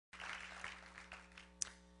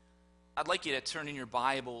I'd like you to turn in your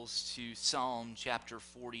Bibles to Psalm chapter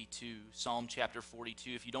 42. Psalm chapter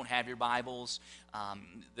 42. If you don't have your Bibles,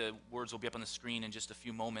 the words will be up on the screen in just a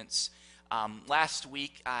few moments. Last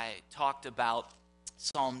week, I talked about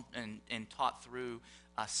Psalm and taught through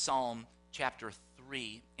Psalm chapter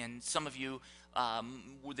 3. And some of you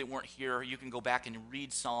that weren't here, you can go back and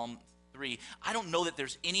read Psalm 3. I don't know that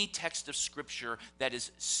there's any text of Scripture that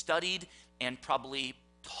is studied and probably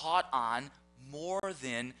taught on more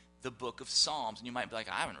than the book of Psalms. And you might be like,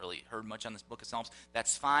 I haven't really heard much on this book of Psalms.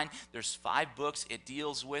 That's fine. There's 5 books it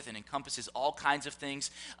deals with and encompasses all kinds of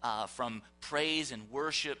things, from praise and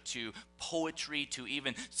worship to poetry to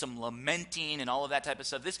even some lamenting and all of that type of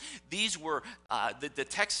stuff. These were the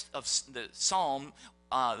text of the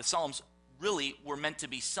Psalms really were meant to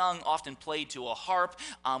be sung, often played to a harp,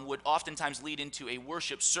 would oftentimes lead into a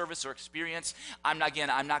worship service or experience. I'm not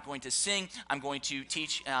going to sing. I'm going to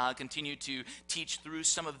continue to teach through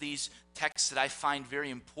some of these texts that I find very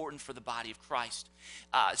important for the body of Christ.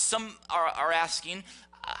 Some are asking,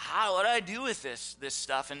 how would I do with this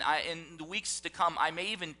stuff? And in the weeks to come, I may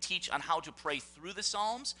even teach on how to pray through the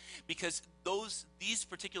Psalms, because these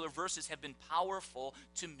particular verses have been powerful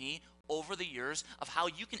to me over the years of how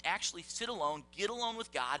you can actually sit alone, get alone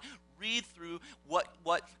with God, read through what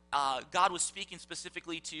God was speaking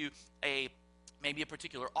specifically to maybe a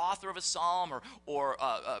particular author of a psalm or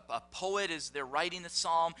a poet as they're writing the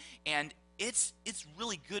psalm, and it's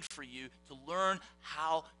really good for you to learn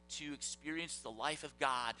how to experience the life of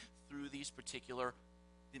God through these particular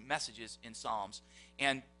messages in Psalms.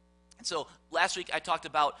 And so last week I talked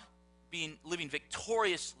about living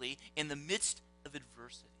victoriously in the midst of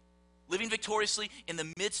adversity. Living victoriously in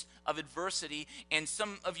the midst of adversity. And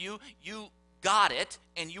some of you got it,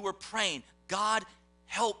 and you were praying, God,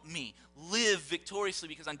 help me live victoriously,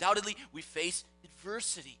 because undoubtedly we face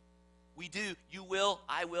adversity. We do. You will,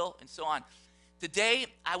 I will, and so on. Today,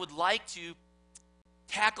 I would like to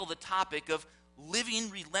tackle the topic of living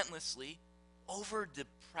relentlessly over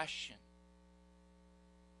depression.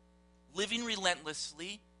 Living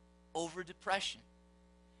relentlessly over depression.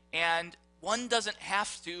 And one doesn't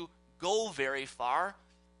have to go very far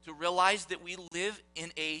to realize that we live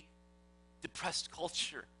in a depressed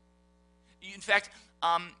culture. In fact,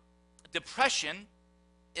 depression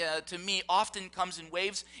to me often comes in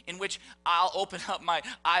waves in which I'll open up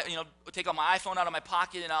take out my iPhone out of my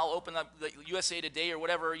pocket, and I'll open up the USA Today or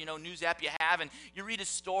whatever news app you have, and you read a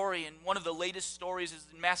story. And one of the latest stories is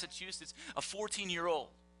in Massachusetts. A 14-year-old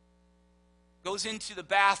goes into the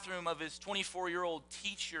bathroom of his 24-year-old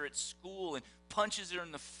teacher at school and punches her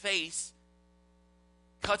in the face,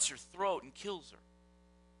 cuts her throat, and kills her.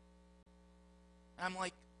 And I'm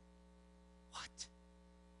like, what?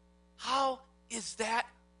 How is that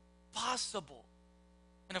possible?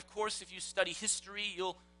 And of course, if you study history,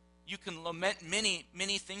 you can lament many,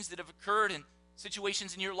 many things that have occurred and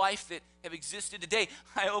situations in your life that have existed today.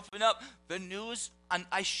 I open up the news, and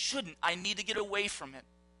I need to get away from it.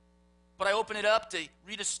 But I open it up to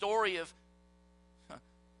read a story of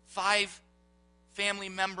 5 family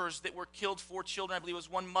members that were killed, 4 children. I believe it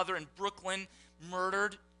was one mother in Brooklyn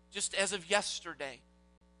murdered just as of yesterday.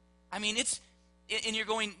 I mean, and you're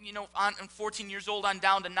going, on 14 years old on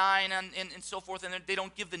down to 9 and so forth, and they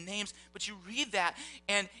don't give the names, but you read that,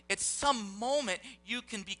 and at some moment you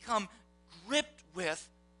can become gripped with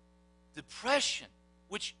depression,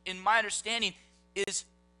 which in my understanding is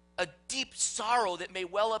a deep sorrow that may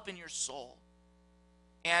well up in your soul.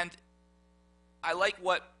 And I like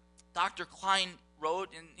what Dr. Klein wrote,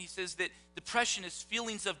 and he says that depression is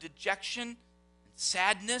feelings of dejection,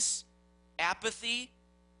 sadness, apathy,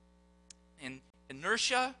 and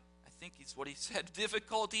inertia. I think is what he said.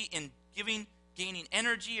 Difficulty in gaining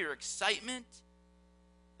energy or excitement,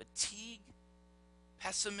 fatigue,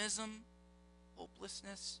 pessimism,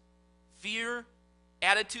 hopelessness, fear,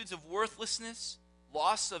 attitudes of worthlessness,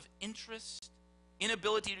 loss of interest,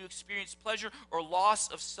 inability to experience pleasure, or loss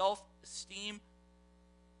of self-esteem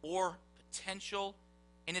or potential.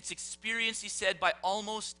 And it's experienced, he said, by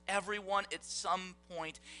almost everyone at some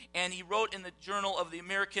point. And he wrote in the Journal of the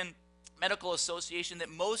American Medical Association that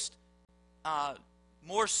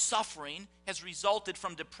more suffering has resulted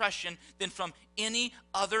from depression than from any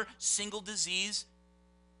other single disease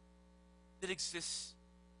that exists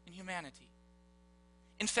in humanity.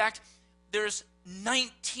 In fact, there's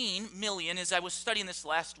 19 million, as I was studying this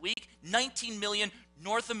last week, 19 million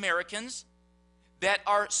North Americans that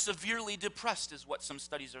are severely depressed, is what some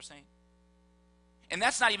studies are saying. And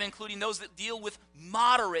that's not even including those that deal with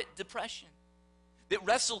moderate depression, that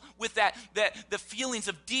wrestle with the feelings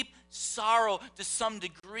of deep sorrow to some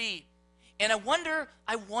degree. And I wonder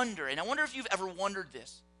if you've ever wondered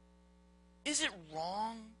this. Is it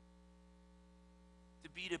wrong to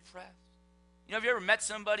be depressed? Have you ever met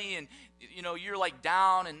somebody and you're like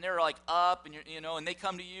down and they're like up, and and they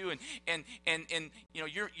come to you and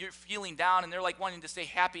you're feeling down and they're like wanting to say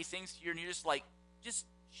happy things to you, and you're just like, just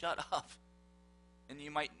shut up. And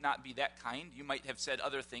you might not be that kind. You might have said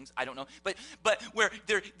other things. I don't know. But where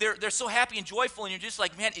they're so happy and joyful, and you're just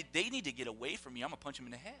like, man, they need to get away from me. I'm gonna punch them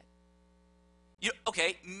in the head.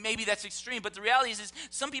 Okay, maybe that's extreme, but the reality is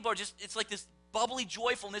some people are just, it's like this bubbly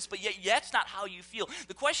joyfulness, but yet that's not how you feel.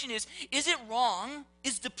 The question is it wrong?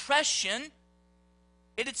 Is depression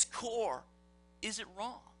at its core, is it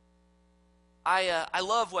wrong? I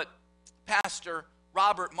love what Pastor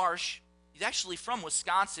Robert Marsh, he's actually from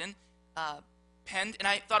Wisconsin, penned, and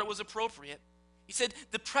I thought it was appropriate. He said,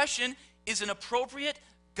 depression is an appropriate,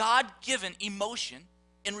 God-given emotion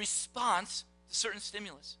in response to certain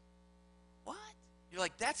stimulus. What? You're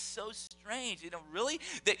like, that's so strange. Really?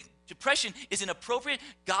 That depression is an appropriate,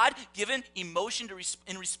 God-given emotion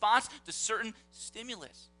in response to certain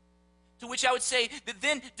stimulus. To which I would say that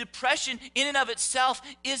then depression in and of itself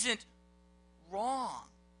isn't wrong.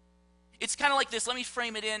 It's kind of like this. Let me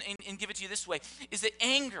frame it in and give it to you this way. Is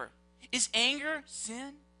anger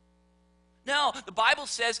sin? No, the Bible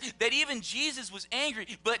says that even Jesus was angry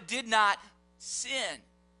but did not sin.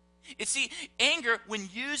 See, anger, when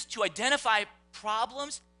used to identify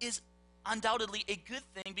problems, is undoubtedly a good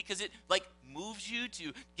thing because it moves you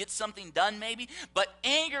to get something done maybe. But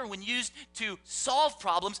anger, when used to solve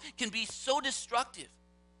problems, can be so destructive.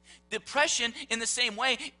 Depression, in the same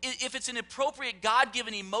way, if it's an appropriate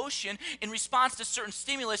God-given emotion in response to certain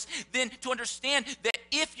stimulus, then to understand that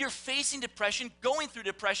if you're facing depression, going through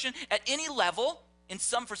depression at any level,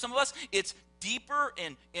 for some of us, it's deeper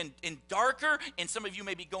and darker, and some of you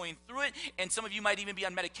may be going through it, and some of you might even be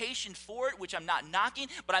on medication for it, which I'm not knocking,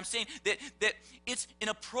 but I'm saying that it's an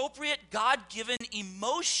appropriate God-given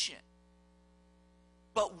emotion.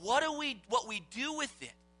 But what we do with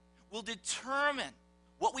it will determine,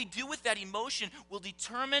 what we do with that emotion will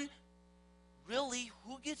determine really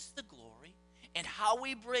who gets the glory and how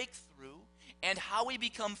we break through and how we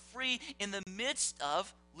become free in the midst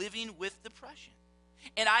of living with depression.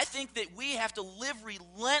 And I think that we have to live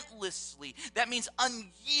relentlessly. That means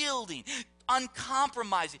unyielding,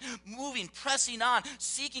 uncompromising, moving, pressing on,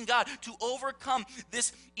 seeking God to overcome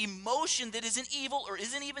this emotion that isn't evil or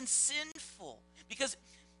isn't even sinful. Because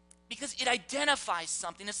it identifies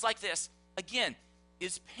something. It's like this. Again,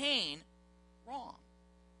 is pain wrong?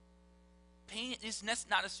 Pain is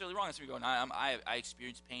not necessarily wrong. That's where you're going, I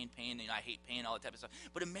experience pain, and I hate pain, all that type of stuff.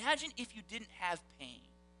 But imagine if you didn't have pain.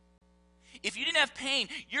 If you didn't have pain,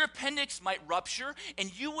 your appendix might rupture,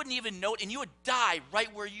 and you wouldn't even know it, and you would die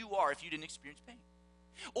right where you are if you didn't experience pain.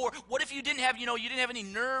 Or what if you didn't have, you didn't have any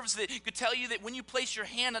nerves that could tell you that when you place your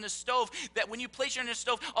hand on a stove,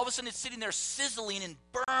 all of a sudden it's sitting there sizzling and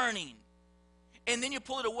burning. And then you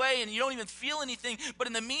pull it away and you don't even feel anything, but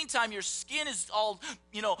in the meantime your skin is all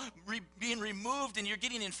being removed and you're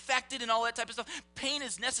getting infected and all that type of stuff. Pain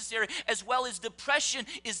is necessary, as well as depression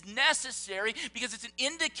is necessary, because it's an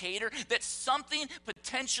indicator that something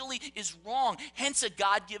potentially is wrong, hence a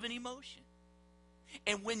God-given emotion.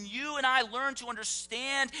 And when you and I learn to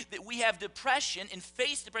understand that we have depression and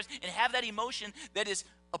face depression and have that emotion that is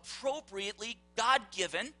appropriately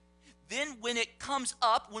God-given, then when it comes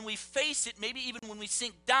up, when we face it, maybe even when we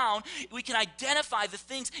sink down, we can identify the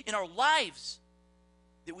things in our lives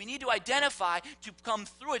that we need to identify to come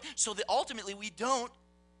through it, so that ultimately we don't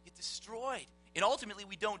get destroyed. And ultimately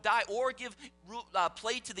we don't die or give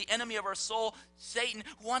play to the enemy of our soul, Satan,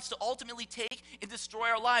 who wants to ultimately take and destroy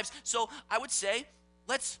our lives. So I would say,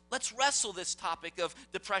 let's wrestle this topic of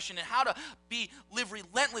depression and how to live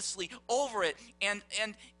relentlessly over it. And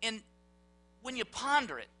when you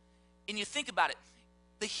ponder it, and you think about it,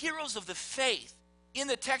 the heroes of the faith in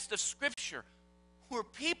the text of Scripture were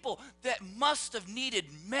people that must have needed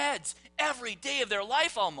meds every day of their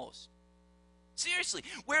life almost. Seriously,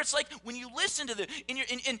 where it's like when you listen to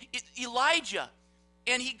Elijah,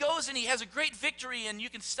 and he goes and he has a great victory, and you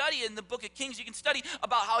can study in the book of Kings, you can study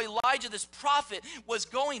about how Elijah, this prophet, was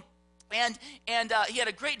going and he had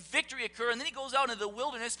a great victory occur, and then he goes out into the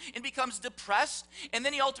wilderness and becomes depressed, and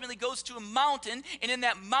then he ultimately goes to a mountain, and in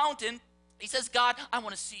that mountain, he says, God, I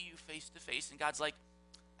want to see you face to face. And God's like,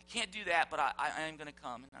 I can't do that, but I am going to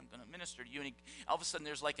come, and I'm going to minister to you. And all of a sudden,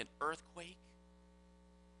 there's like an earthquake.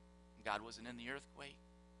 And God wasn't in the earthquake.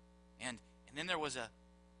 And then there was a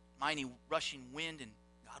mighty rushing wind, and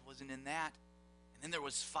God wasn't in that. And then there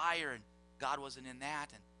was fire, and God wasn't in that.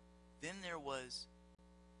 And then there was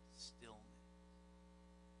stillness,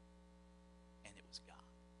 and it was God.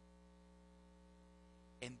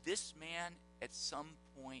 And this man, at some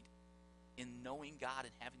point in knowing God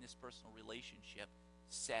and having this personal relationship,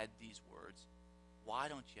 said these words, "Why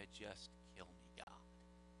don't you just kill me, God?"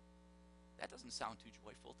 That doesn't sound too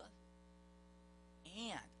joyful, does it?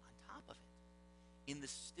 And on top of it, in the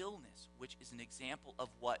stillness, which is an example of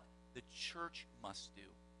what the church must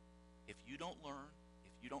do. If you don't learn,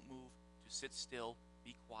 if you don't move, to sit still,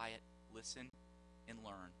 be quiet, listen, and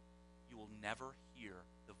learn, you will never hear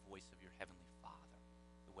the voice of your Heavenly Father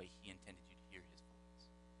the way He intended you to hear His voice.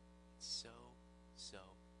 It's so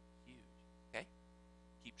huge. Okay?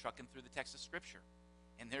 Keep trucking through the text of Scripture.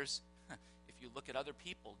 And there's, if you look at other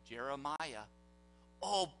people, Jeremiah,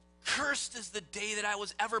 "Oh, cursed is the day that I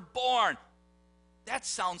was ever born." That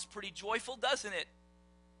sounds pretty joyful, doesn't it?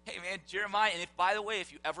 Hey, man, Jeremiah, and if, by the way,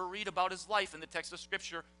 if you ever read about his life in the text of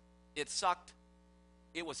Scripture, it sucked.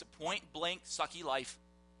 It was a point-blank, sucky life.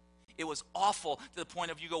 It was awful to the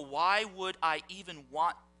point of you go, why would I even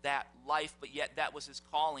want that life? But yet that was his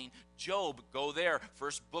calling. Job, go there.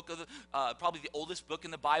 First book of the, probably the oldest book in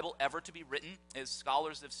the Bible ever to be written, as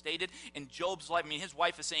scholars have stated. And Job's life, I mean, his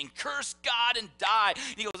wife is saying, "Curse God and die."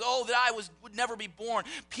 And he goes, "Oh, that I would never be born."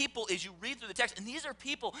 People, as you read through the text, and these are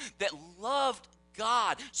people that loved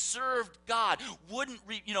God, served God, wouldn't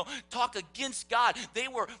talk against God. They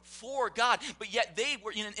were for God, but yet they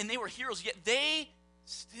were, and they were heroes. Yet they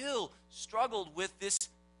still struggled with this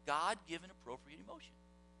God-given appropriate emotion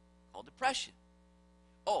called depression.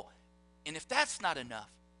 Oh, and if that's not enough,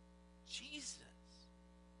 Jesus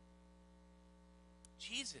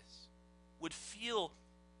would feel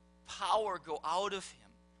power go out of him,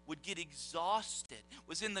 would get exhausted,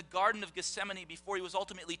 was in the Garden of Gethsemane before he was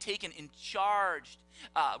ultimately taken and charged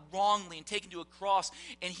wrongly and taken to a cross.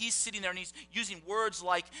 And he's sitting there and he's using words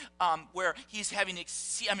like where he's having,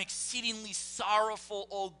 "I'm exceedingly sorrowful,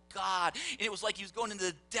 oh God." And it was like he was going into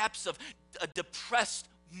the depths of a depressed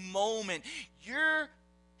moment. Your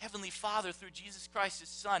Heavenly Father, through Jesus Christ, his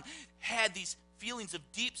Son, had these feelings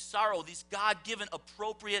of deep sorrow, these God-given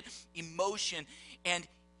appropriate emotion, and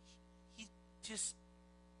he just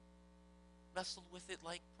wrestled with it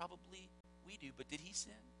like probably we do. But did he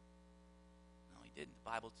sin? No, he didn't. The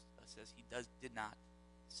Bible says he did not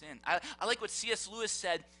sin. I like what C.S. Lewis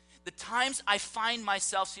said. The times I find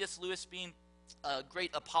myself, C.S. Lewis being a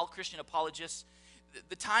great Christian apologist,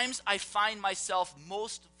 the times I find myself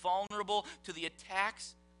most vulnerable to the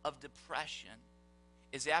attacks of depression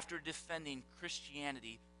is after defending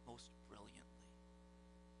Christianity most brilliantly.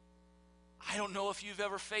 I don't know if you've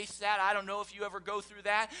ever faced that. I don't know if you ever go through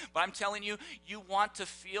that. But I'm telling you, you want to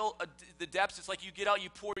feel the depths. It's like you get out, you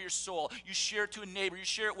pour your soul. You share it to a neighbor. You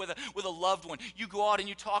share it with a loved one. You go out and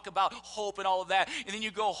you talk about hope and all of that. And then you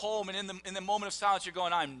go home, and in the moment of silence, you're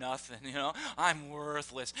going, "I'm nothing, I'm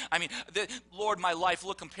worthless. I mean, Lord, my life,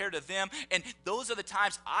 look compared to them." And those are the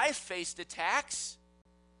times I faced attacks.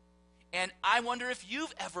 And I wonder if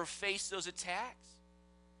you've ever faced those attacks.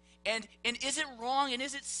 And is it wrong and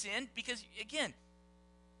is it sin? Because, again,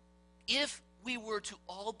 if we were to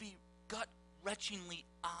all be gut-wrenchingly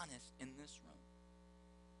honest in this room,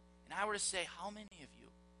 and I were to say, how many of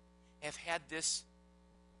you have had this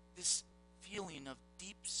feeling of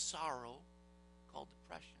deep sorrow called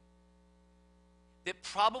depression? That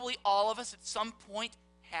probably all of us at some point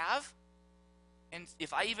have. And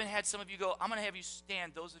if I even had some of you go, I'm going to have you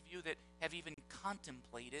stand, those of you that have even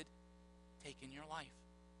contemplated taking your life.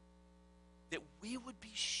 That we would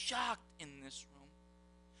be shocked in this room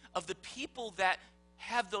of the people that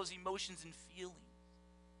have those emotions and feelings.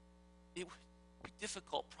 It would be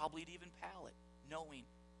difficult probably to even palate, knowing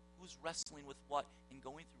who's wrestling with what and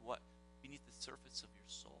going through what beneath the surface of your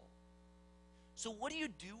soul. So what do you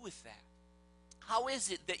do with that? How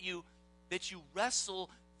is it that you wrestle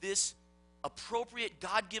this appropriate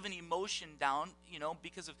God-given emotion down,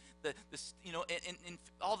 because of the and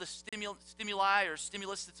all the stimuli or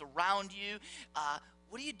stimulus that's around you?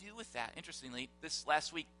 What do you do with that? Interestingly, this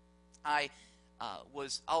last week, I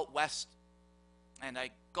was out west, and I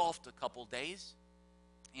golfed a couple days,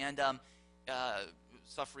 and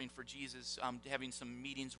suffering for Jesus, having some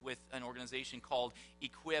meetings with an organization called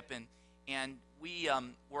Equip, and we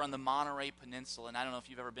were on the Monterey Peninsula, and I don't know if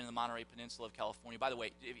you've ever been to the Monterey Peninsula of California. By the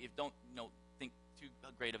way, if you don't think too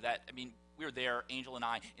great of that, I mean, we were there, Angel and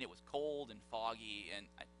I, and it was cold and foggy, and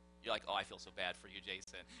you're like, "Oh, I feel so bad for you,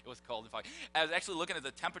 Jason." It was cold and foggy. I was actually looking at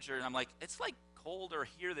the temperature, and I'm like, it's like colder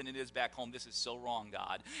here than it is back home. This is so wrong,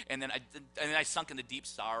 God. And then I sunk into deep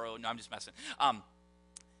sorrow. No, I'm just messing.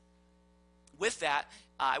 With that,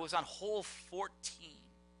 I was on hole 14,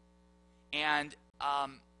 and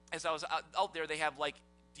as I was out there, they have like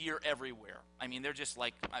deer everywhere. I mean, they're just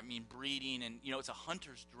like, breeding, and, it's a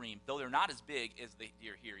hunter's dream, though they're not as big as the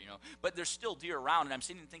deer here, but there's still deer around, and I'm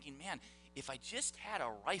sitting and thinking, man, if I just had a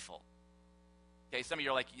rifle. Okay, some of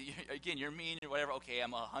you are like, again, you're mean or whatever. Okay,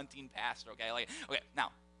 I'm a hunting pastor, okay? Okay,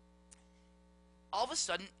 now, all of a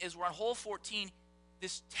sudden, as we're on hole 14,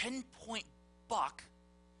 this 10-point buck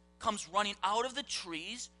comes running out of the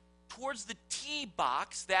trees towards the tee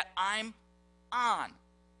box that I'm on.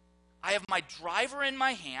 I have my driver in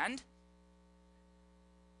my hand,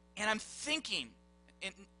 and I'm thinking,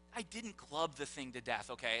 and I didn't club the thing to death,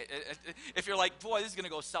 okay? If you're like, boy, this is going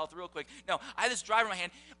to go south real quick. No, I have this driver in my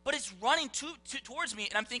hand, but it's running towards me,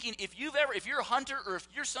 and I'm thinking, if you're a hunter, or if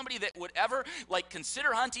you're somebody that would ever,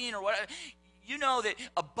 consider hunting or whatever, you know that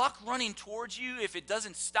a buck running towards you, if it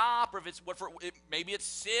doesn't stop, or if it's maybe it's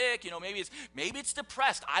sick, maybe it's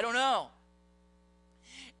depressed, I don't know.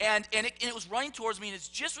 And it was running towards me, and it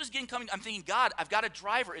just was coming. I'm thinking, God, I've got a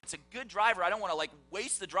driver. It's a good driver. I don't want to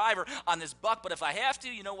waste the driver on this buck, but if I have to,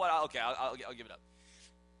 you know what? I'll give it up.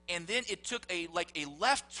 And then it took a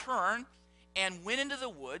left turn and went into the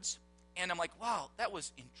woods, and I'm like, wow, that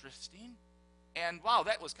was interesting, and wow,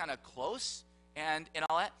 that was kind of close, and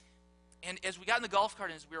all that. And as we got in the golf cart,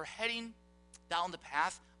 and as we were heading down the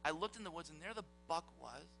path, I looked in the woods, and there the buck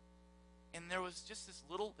was, and there was just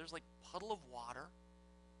there's puddle of water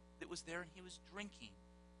that was there, and he was drinking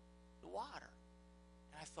the water.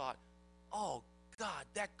 And I thought, oh, God,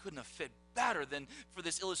 that couldn't have fit better than for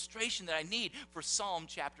this illustration that I need for Psalm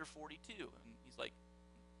chapter 42. And he's like,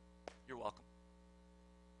 you're welcome.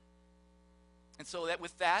 And so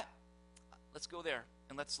with that, let's go there,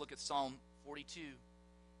 and let's look at Psalm 42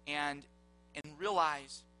 and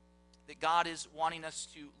realize that God is wanting us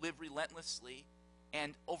to live relentlessly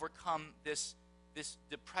and overcome this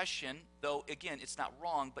depression, though, again, it's not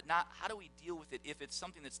wrong, but not how do we deal with it if it's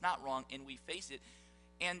something that's not wrong and we face it.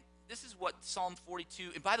 And this is what Psalm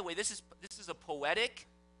 42, and by the way, this is a poetic,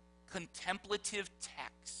 contemplative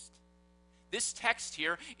text. This text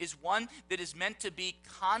here is one that is meant to be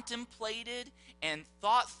contemplated and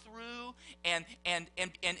thought through, and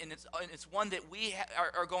it's one that we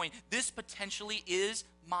are going, this potentially is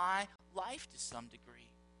my life to some degree.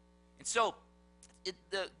 And so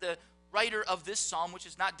the writer of this psalm, which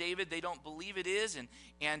is not David, they don't believe it is, and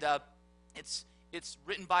it's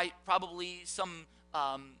written by probably some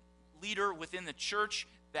leader within the church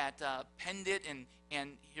that penned it,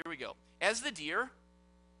 and here we go. As the deer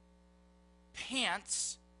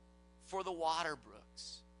pants for the water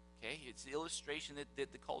brooks. Okay, it's the illustration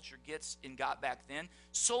that the culture gets and got back then.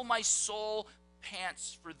 So my soul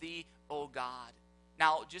pants for thee, O God.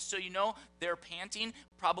 Now, just so you know, their panting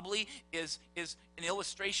probably is an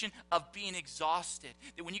illustration of being exhausted.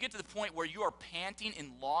 That when you get to the point where you are panting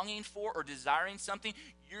and longing for or desiring something,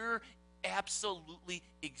 you're absolutely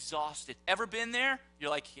exhausted. Ever been there?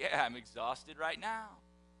 You're like, yeah, I'm exhausted right now.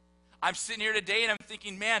 I'm sitting here today and I'm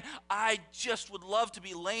thinking, man, I just would love to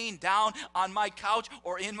be laying down on my couch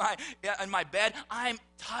or in my bed. I'm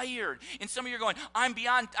tired. And some of you are going, I'm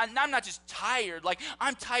not just tired,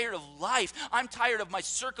 I'm tired of life. I'm tired of my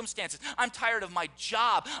circumstances. I'm tired of my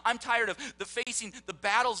job. I'm tired of facing the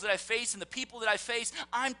battles that I face and the people that I face.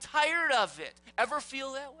 I'm tired of it. Ever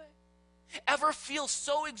feel that way? Ever feel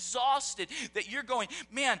so exhausted that you're going,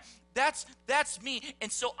 man, that's me, and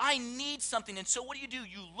so I need something. And so what do?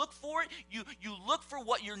 You look for it. You look for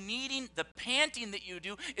what you're needing. The panting that you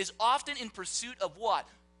do is often in pursuit of what?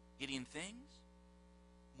 Getting things,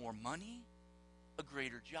 more money, a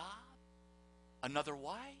greater job, another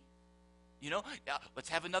wife. Let's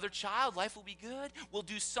have another child. Life will be good. We'll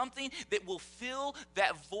do something that will fill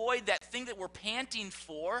that void, that thing that we're panting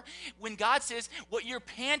for. When God says what you're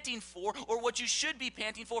panting for, or what you should be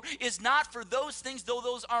panting for, is not for those things, though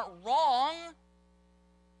those aren't wrong.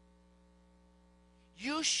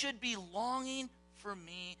 You should be longing for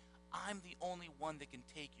me. I'm the only one that can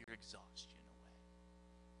take your exhaustion away.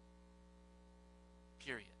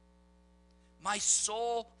 Period. My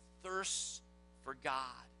soul thirsts for God,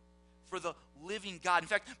 for the living God. In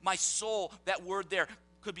fact, my soul, that word there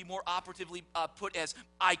could be more operatively put as,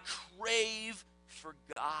 I crave for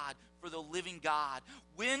God, for the living God.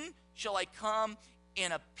 When shall I come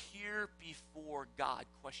and appear before God?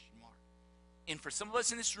 Question mark. And for some of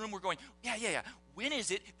us in this room, we're going, yeah. When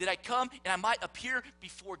is it that I come and I might appear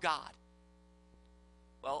before God?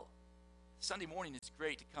 Well, Sunday morning is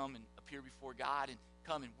great to come and appear before God and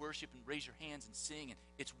come and worship and raise your hands and sing, and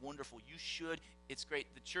it's wonderful. You should. It's great.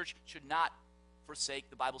 The church should not forsake,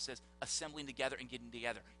 the Bible says, assembling together and getting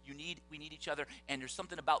together. We need each other, and there's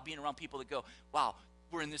something about being around people that go, wow,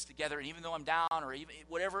 we're in this together, and even though I'm down or even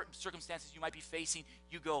whatever circumstances you might be facing,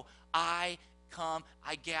 you go, I come,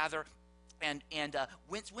 I gather, and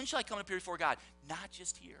when shall I come up here before God? Not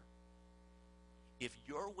just here. If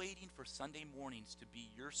you're waiting for Sunday mornings to be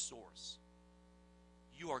your source,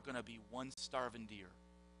 you are going to be one starving deer.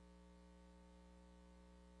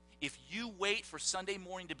 If you wait for Sunday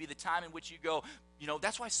morning to be the time in which you go,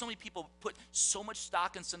 that's why so many people put so much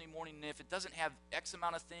stock in Sunday morning, and if it doesn't have X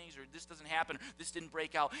amount of things, or this doesn't happen, or this didn't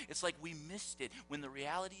break out, it's like we missed it. When the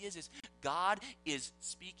reality is God is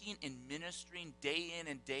speaking and ministering day in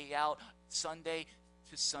and day out, Sunday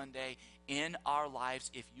to Sunday, in our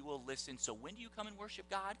lives, if you will listen. So when do you come and worship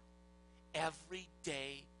God? Every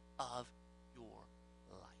day of your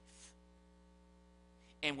life.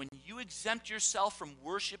 And when you exempt yourself from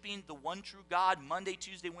worshiping the one true God Monday,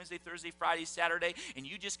 Tuesday, Wednesday, Thursday, Friday, Saturday, and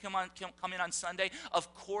you just come in on Sunday,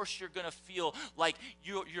 of course you're going to feel like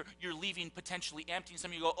you're leaving potentially empty. And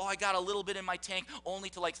some of you go, I got a little bit in my tank, only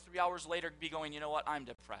to like 3 hours later be going, you know what, I'm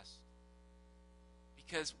depressed.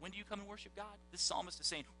 Because when do you come and worship God? This psalmist is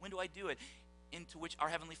saying, when do I do it? Into which our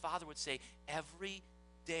Heavenly Father would say, every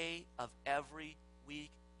day of every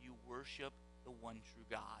week you worship the one true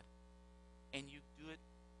God. And you do it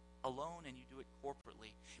alone, and you do it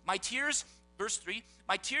corporately. My tears, verse 3,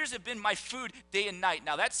 my tears have been my food day and night.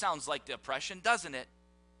 Now that sounds like depression, doesn't it?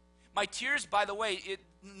 My tears, by the way,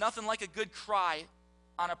 nothing like a good cry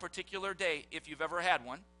on a particular day, if you've ever had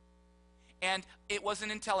one. And it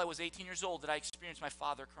wasn't until I was 18 years old that I experienced my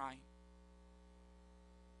father crying.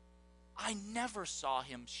 I never saw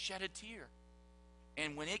him shed a tear.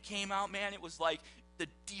 And when it came out, man, it was like the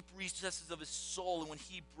deep recesses of his soul, and when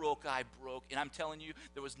he broke, I broke. And I'm telling you,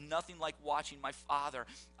 there was nothing like watching my father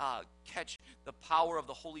catch the power of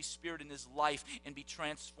the Holy Spirit in his life and be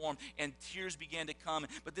transformed, and tears began to come.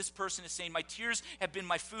 But this person is saying, my tears have been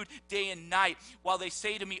my food day and night, while they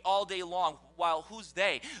say to me all day long. While who's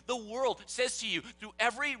they? The world says to you through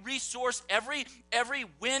every resource, every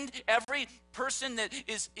wind, every person that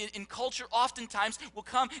is in culture oftentimes will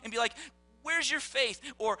come and be like, where's your faith?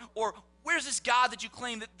 Or where's this God that you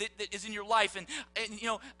claim that is in your life? And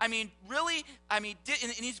really? And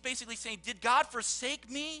he's basically saying, did God forsake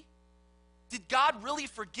me? Did God really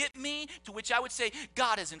forget me? To which I would say,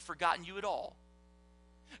 God hasn't forgotten you at all.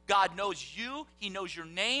 God knows you. He knows your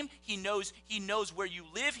name. He knows where you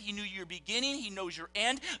live. He knew your beginning. He knows your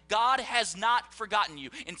end. God has not forgotten you.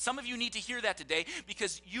 And some of you need to hear that today,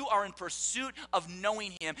 because you are in pursuit of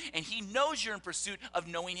knowing him, and he knows you're in pursuit of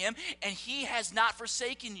knowing him, and he has not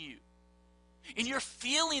forsaken you. And you're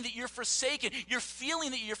feeling that you're forsaken. You're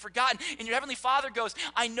feeling that you're forgotten. And your Heavenly Father goes,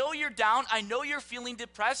 I know you're down. I know you're feeling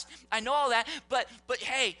depressed. I know all that. But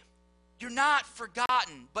hey, you're not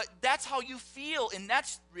forgotten. But that's how you feel. And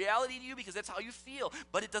that's reality to you, because that's how you feel.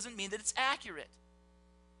 But it doesn't mean that it's accurate.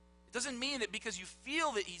 It doesn't mean that because you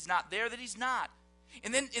feel that he's not there, that he's not.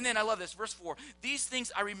 And then I love this, verse 4. These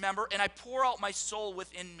things I remember, and I pour out my soul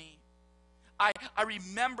within me. I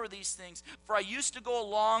remember these things, for I used to go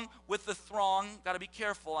along with the throng, got to be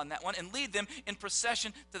careful on that one, and lead them in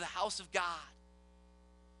procession to the house of God.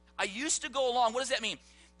 I used to go along. What does that mean?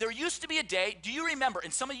 There used to be a day, do you remember,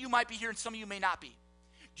 and some of you might be here and some of you may not be.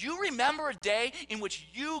 Do you remember a day in which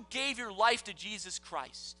you gave your life to Jesus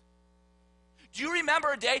Christ? Do you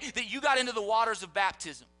remember a day that you got into the waters of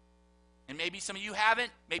baptism? And maybe some of you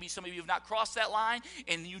haven't, maybe some of you have not crossed that line,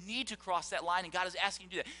 and you need to cross that line, and God is asking you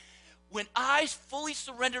to do that. When I fully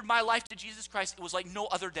surrendered my life to Jesus Christ, it was like no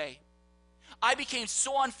other day. I became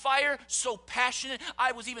so on fire, so passionate.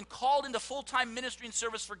 I was even called into full-time ministry and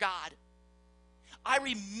service for God. I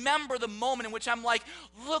remember the moment in which I'm like,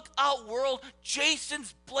 look out, world,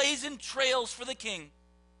 Jason's blazing trails for the King.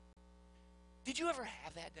 Did you ever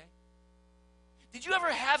have that day? Did you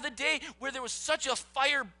ever have the day where there was such a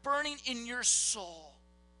fire burning in your soul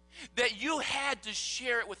that you had to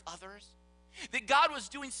share it with others? That God was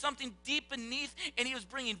doing something deep beneath, and he was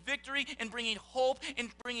bringing victory and bringing hope and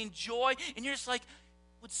bringing joy, and you're just like,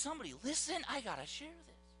 would somebody listen? I got to share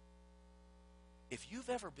this. If you've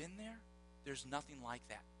ever been there, there's nothing like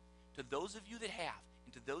that. To those of you that have,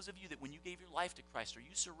 and to those of you that when you gave your life to Christ, or you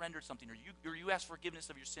surrendered something, or you asked forgiveness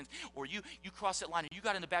of your sins, or you crossed that line, or you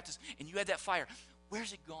got into baptism, and you had that fire,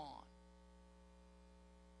 where's it gone?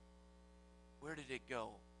 Where did it go?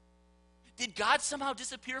 Did God somehow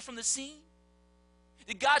disappear from the scene?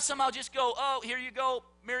 Did God somehow just go, oh, here you go,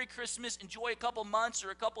 Merry Christmas, enjoy a couple months or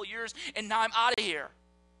a couple years, and now I'm out of here?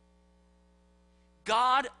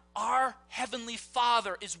 God, our Heavenly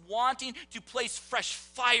Father, is wanting to place fresh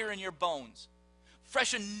fire in your bones.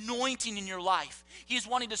 fresh anointing in your life. He is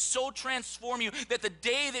wanting to so transform you that the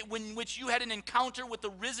day in which you had an encounter with the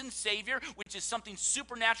risen Savior, which is something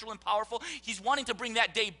supernatural and powerful, he's wanting to bring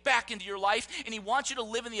that day back into your life, and he wants you to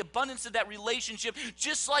live in the abundance of that relationship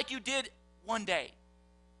just like you did one day.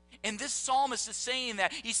 And this psalmist is saying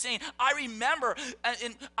that. He's saying, I remember,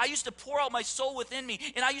 and I used to pour out my soul within me,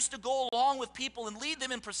 and I used to go along with people and lead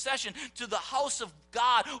them in procession to the house of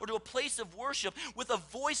God or to a place of worship with a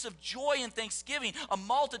voice of joy and thanksgiving, a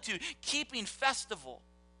multitude, keeping festival.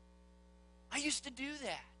 I used to do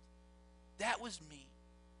that. That was me.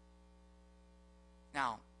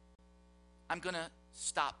 Now, I'm going to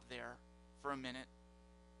stop there for a minute,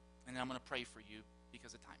 and then I'm going to pray for you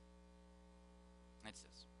because of time. That's this.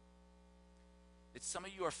 That some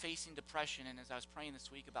of you are facing depression, and as I was praying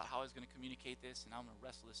this week about how I was going to communicate this, and I'm going to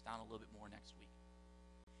wrestle this down a little bit more next week,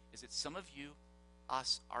 is that some of you,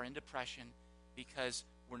 us, are in depression because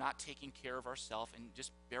we're not taking care of ourselves. And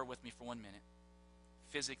just bear with me for 1 minute.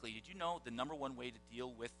 Physically, did you know the number one way to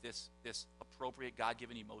deal with this appropriate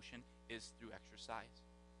God-given emotion is through exercise?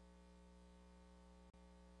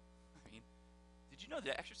 I mean, did you know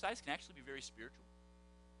that exercise can actually be very spiritual?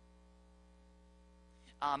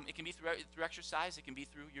 It can be through exercise. It can be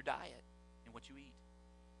through your diet and what you eat.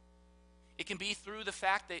 It can be through the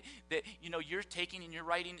fact that you're taking and you're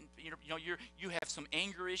writing. You have some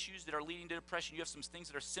anger issues that are leading to depression. You have some things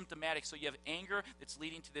that are symptomatic. So you have anger that's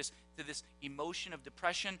leading to this emotion of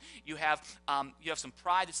depression. You have some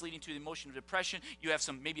pride that's leading to the emotion of depression. You have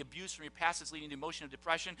some maybe abuse from your past that's leading to the emotion of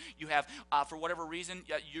depression. You have for whatever reason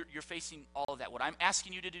you're facing all of that. What I'm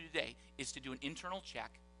asking you to do today is to do an internal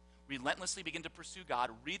check. Relentlessly begin to pursue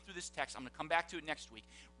God. Read through this text. I'm going to come back to it next week.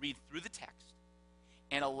 Read through the text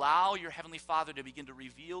and allow your Heavenly Father to begin to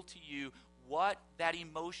reveal to you what that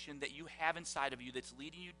emotion that you have inside of you that's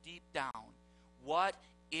leading you deep down,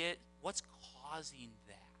 what's causing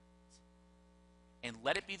that. And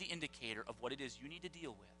let it be the indicator of what it is you need to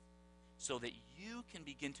deal with so that you can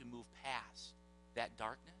begin to move past that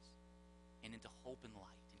darkness and into hope and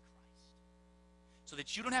light in Christ. So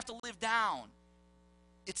that you don't have to live down.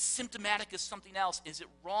 It's symptomatic of something else. Is it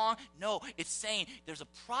wrong? No, it's saying there's a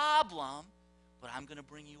problem, but I'm going to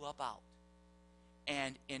bring you up out.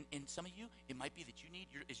 And some of you, it might be that you need,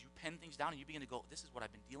 as you pen things down and you begin to go, this is what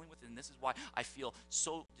I've been dealing with, and this is why I feel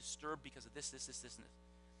so disturbed because of this, and this.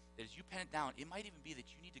 That as you pen it down, it might even be that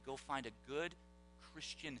you need to go find a good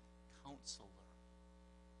Christian counselor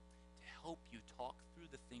to help you talk through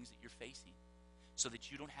the things that you're facing so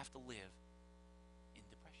that you don't have to live in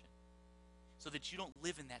depression, so that you don't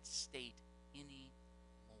live in that state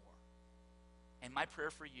anymore. And my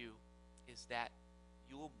prayer for you is that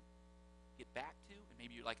you will get back to, and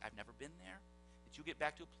maybe you're like, I've never been there, that you'll get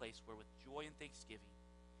back to a place where with joy and thanksgiving,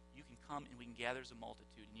 you can come and we can gather as a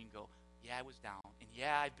multitude and you can go, yeah, I was down, and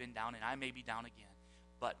yeah, I've been down, and I may be down again,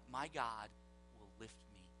 but my God will lift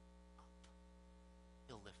me up.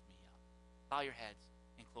 He'll lift me up. Bow your heads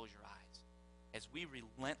and close your eyes as we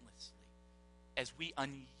relentlessly, as we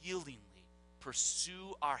unyieldingly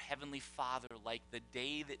pursue our Heavenly Father like the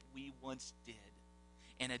day that we once did,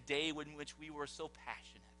 and a day in which we were so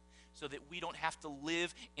passionate, so that we don't have to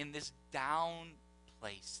live in this down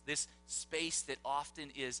place, this space that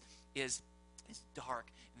often is dark,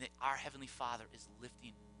 and that our Heavenly Father is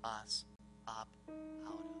lifting us up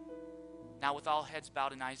out of. Now, with all heads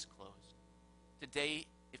bowed and eyes closed, today,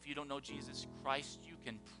 if you don't know Jesus Christ, you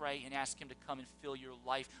can pray and ask him to come and fill your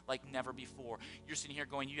life like never before. You're sitting here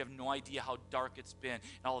going, you have no idea how dark it's been and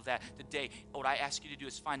all of that. Today, what I ask you to do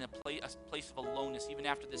is find a place of aloneness, even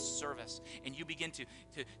after this service, and you begin to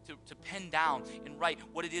pen down and write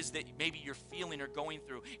what it is that maybe you're feeling or going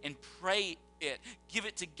through, and pray it. Give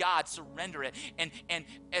it to God. Surrender it. And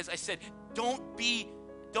as I said, don't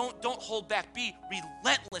hold back. Be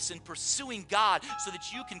relentless in pursuing God so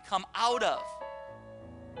that you can come out of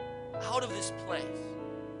this place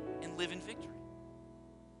and live in victory.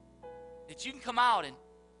 That you can come out and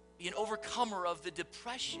be an overcomer of the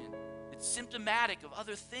depression that's symptomatic of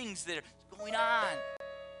other things that are going on.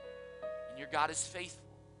 And your God is faithful.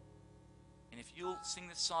 And if you'll sing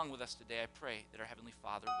this song with us today, I pray that our Heavenly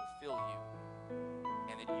Father will fill you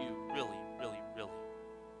and that you really, really, really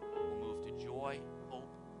will move to joy, hope,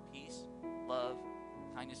 peace, love,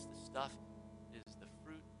 kindness, the stuff that is the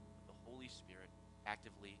fruit of the Holy Spirit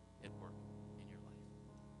actively at work.